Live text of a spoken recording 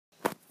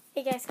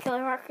Hey guys,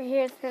 Killer Rocker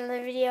here with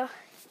another video.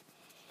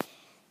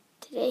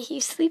 Today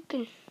he's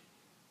sleeping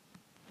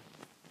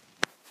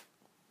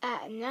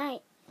at night,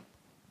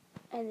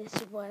 and this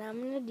is what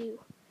I'm gonna do.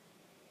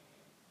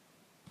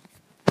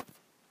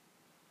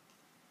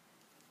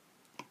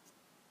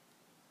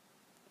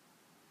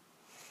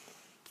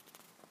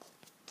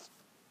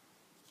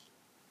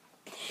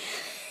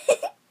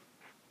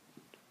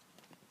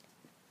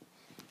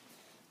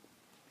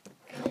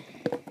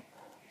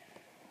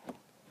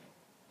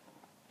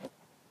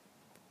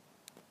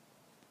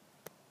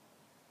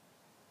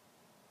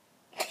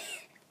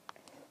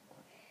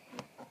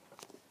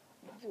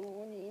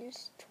 One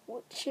is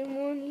twitching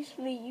when he's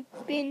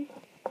sleeping.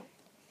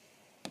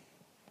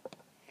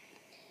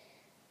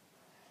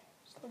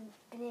 Sleeping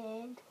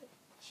and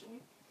twitching.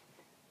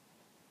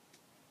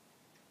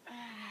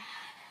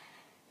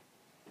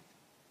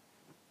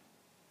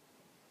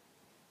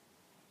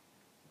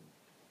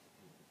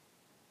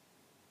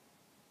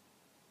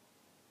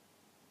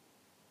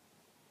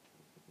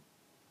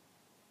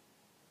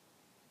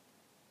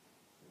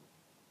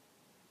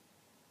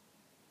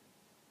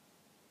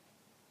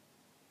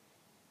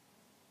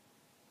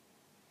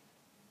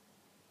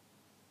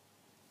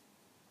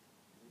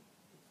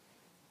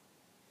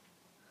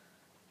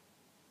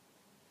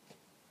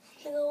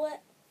 You know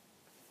what?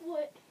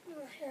 What?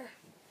 Here.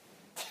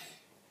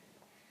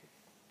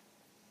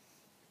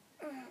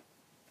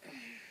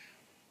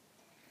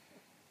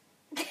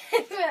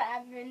 That's what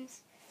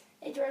happens.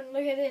 Hey Jordan,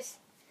 look at this.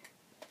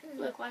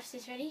 Look, watch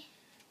this. Ready?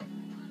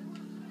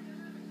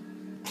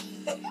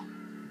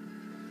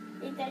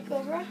 Ain't that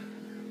Cobra?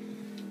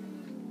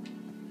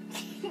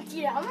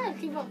 Dude, I'm gonna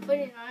keep on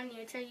putting it on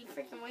you until you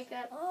freaking wake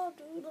up. Oh,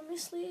 dude, let me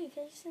sleep.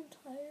 I just am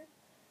tired.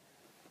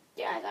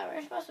 Yeah, I thought we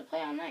were supposed to play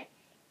all night.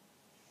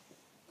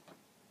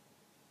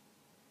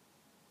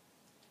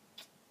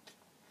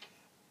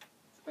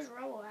 Where's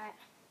Robo at?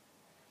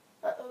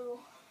 Uh-oh.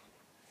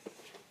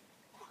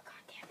 Oh,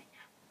 God damn it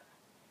now.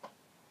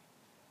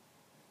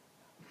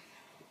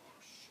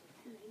 Oh,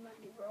 shoot, he might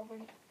be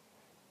robbing.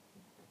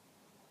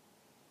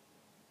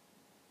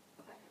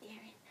 God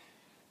damn it.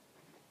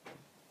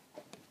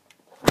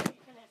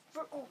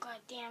 Oh, God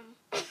damn.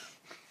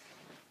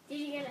 Dude,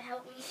 you gotta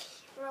help me.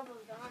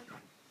 Robo's gone.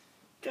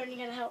 Jordan, you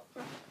gotta help.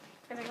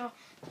 Gotta go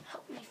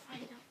help me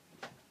find him.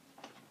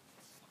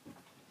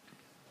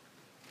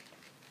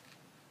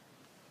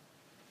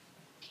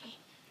 Okay.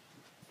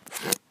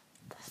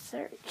 The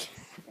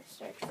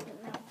search for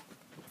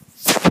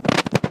now.